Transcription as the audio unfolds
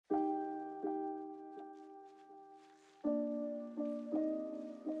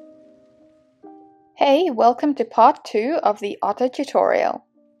Hey, welcome to part 2 of the Otter tutorial.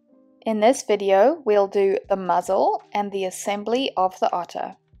 In this video, we'll do the muzzle and the assembly of the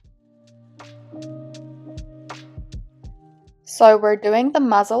otter. So we're doing the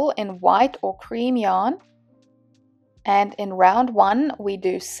muzzle in white or cream yarn, and in round 1 we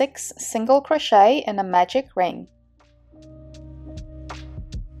do 6 single crochet in a magic ring.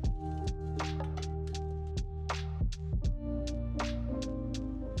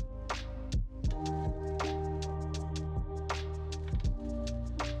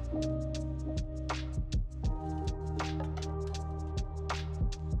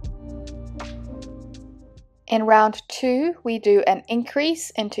 In round 2, we do an increase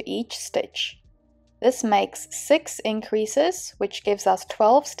into each stitch. This makes 6 increases, which gives us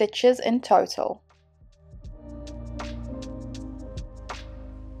 12 stitches in total.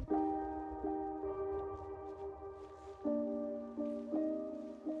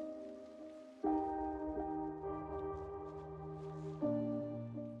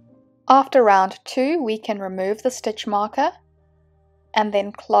 After round 2, we can remove the stitch marker and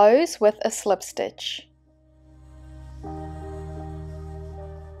then close with a slip stitch.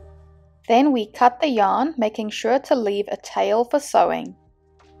 Then we cut the yarn, making sure to leave a tail for sewing.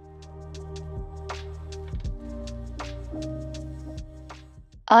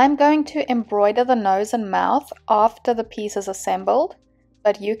 I'm going to embroider the nose and mouth after the piece is assembled,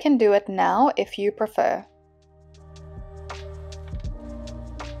 but you can do it now if you prefer.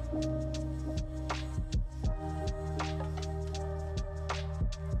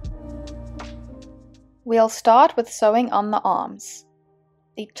 We'll start with sewing on the arms.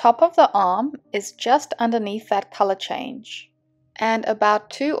 The top of the arm is just underneath that color change and about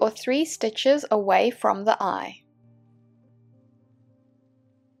 2 or 3 stitches away from the eye.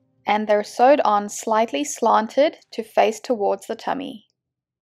 And they're sewed on slightly slanted to face towards the tummy.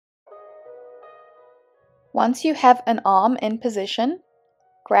 Once you have an arm in position,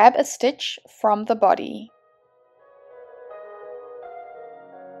 grab a stitch from the body.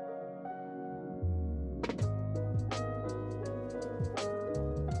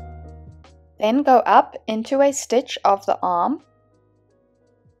 Then go up into a stitch of the arm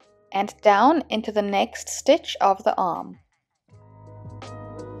and down into the next stitch of the arm.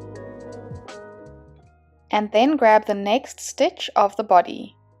 And then grab the next stitch of the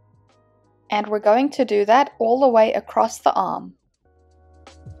body. And we're going to do that all the way across the arm.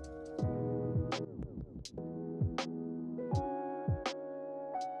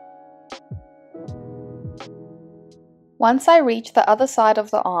 Once I reach the other side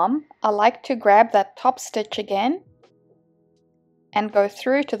of the arm, I like to grab that top stitch again and go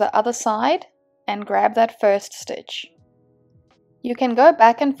through to the other side and grab that first stitch. You can go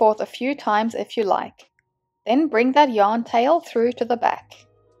back and forth a few times if you like. Then bring that yarn tail through to the back.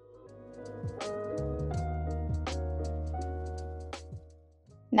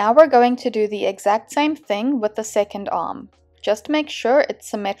 Now we're going to do the exact same thing with the second arm. Just make sure it's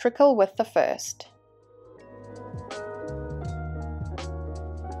symmetrical with the first.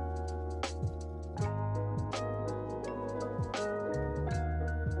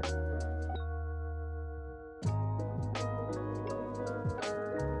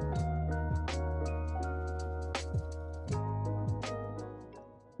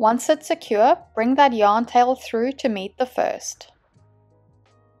 Once it's secure, bring that yarn tail through to meet the first.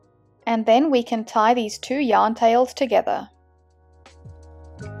 And then we can tie these 2 yarn tails together.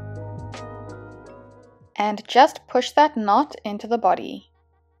 And just push that knot into the body.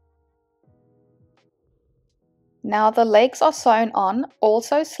 Now the legs are sewn on,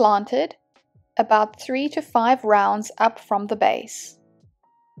 also slanted, about 3 to 5 rounds up from the base.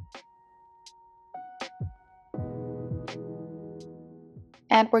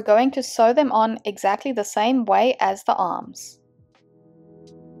 And we're going to sew them on exactly the same way as the arms.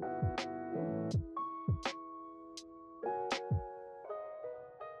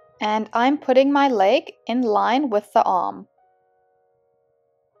 And I'm putting my leg in line with the arm.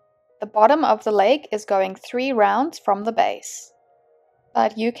 The bottom of the leg is going 3 rounds from the base,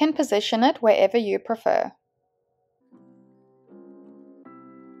 but you can position it wherever you prefer.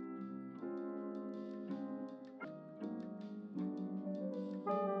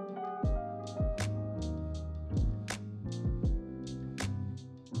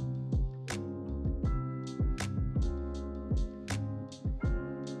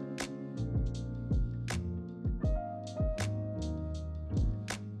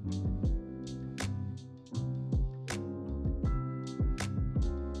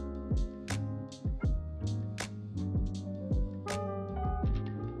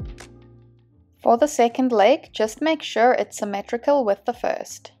 For the second leg, just make sure it's symmetrical with the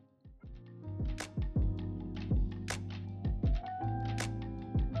first.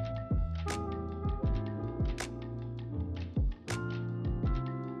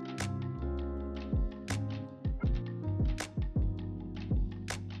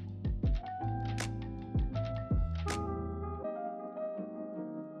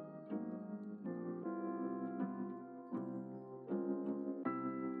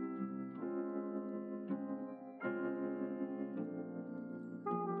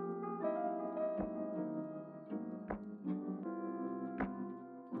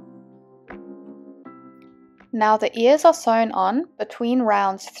 Now the ears are sewn on between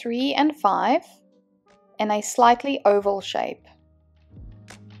rounds 3 and 5 in a slightly oval shape.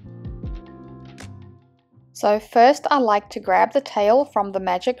 So first I like to grab the tail from the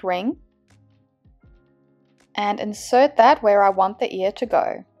magic ring and insert that where I want the ear to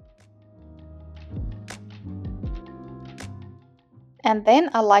go. And then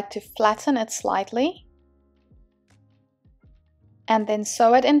I like to flatten it slightly and then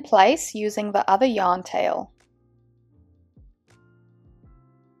sew it in place using the other yarn tail.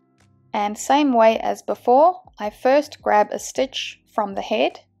 And same way as before, I first grab a stitch from the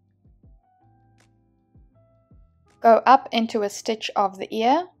head, go up into a stitch of the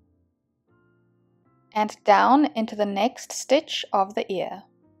ear, and down into the next stitch of the ear.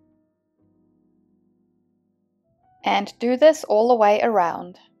 And do this all the way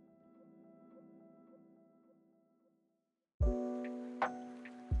around.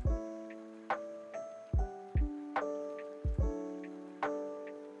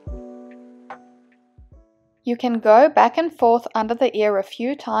 You can go back and forth under the ear a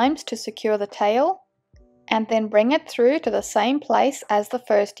few times to secure the tail, and then bring it through to the same place as the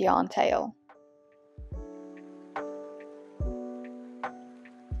first yarn tail.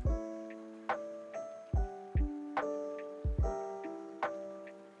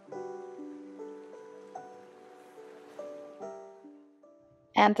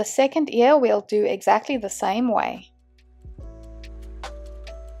 And the second ear we'll do exactly the same way.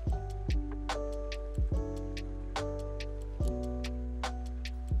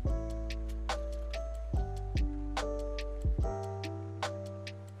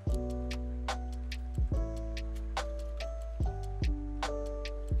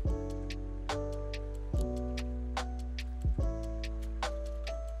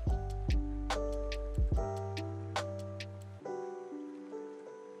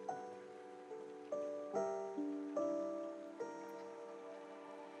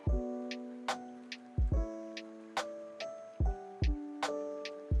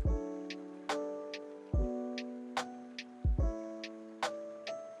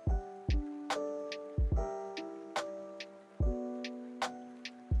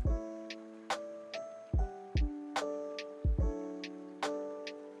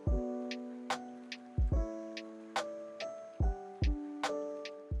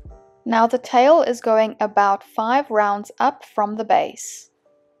 Now the tail is going about 5 rounds up from the base,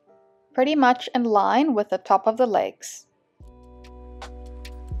 pretty much in line with the top of the legs.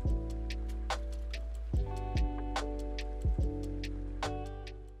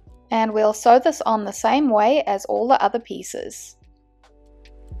 And we'll sew this on the same way as all the other pieces.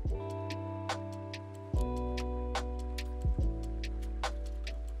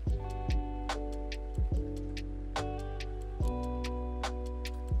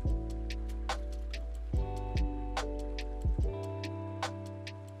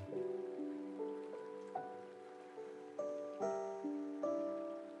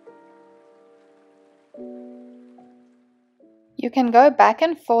 You can go back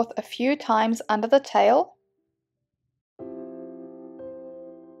and forth a few times under the tail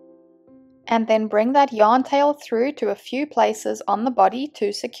and then bring that yarn tail through to a few places on the body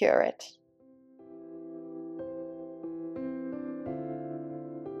to secure it.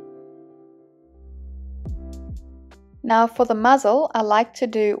 Now for the muzzle, I like to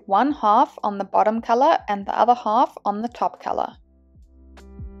do one half on the bottom color and the other half on the top color.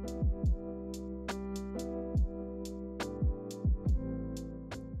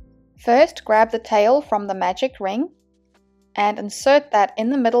 First, grab the tail from the magic ring and insert that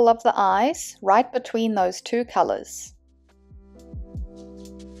in the middle of the eyes, right between those two colors.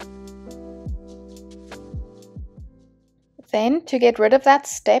 Then, to get rid of that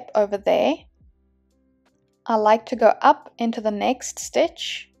step over there, I like to go up into the next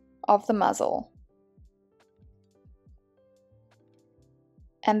stitch of the muzzle.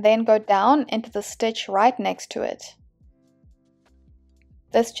 And then go down into the stitch right next to it.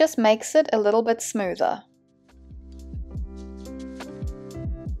 This just makes it a little bit smoother.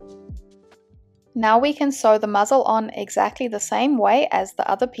 Now we can sew the muzzle on exactly the same way as the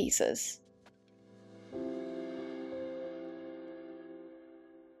other pieces.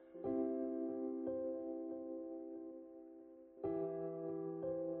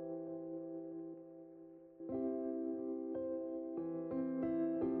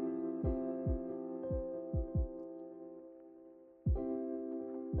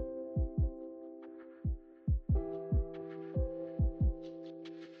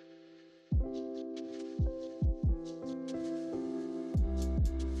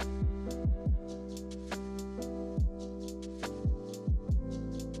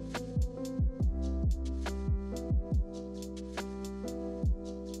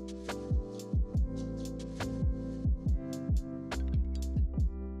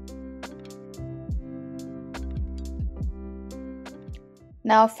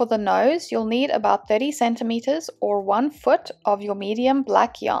 Now for the nose, you'll need about 30 centimeters or 1 foot of your medium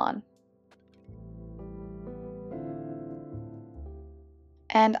black yarn.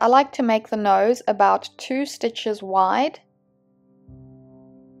 And I like to make the nose about 2 stitches wide.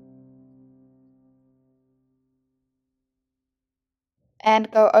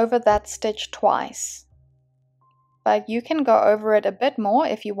 And go over that stitch twice. But you can go over it a bit more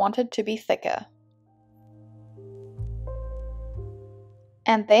if you want it to be thicker.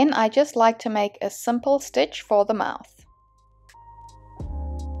 And then I just like to make a simple stitch for the mouth.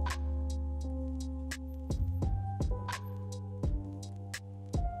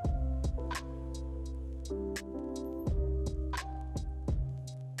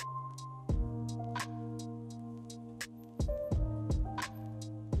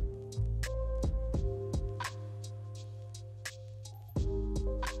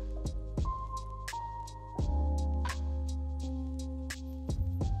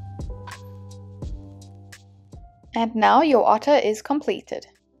 And now your otter is completed.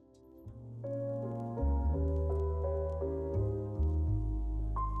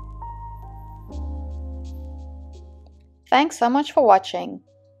 Thanks so much for watching.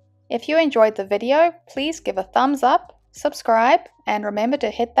 If you enjoyed the video, please give a thumbs up, subscribe, and remember to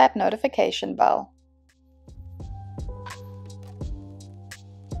hit that notification bell.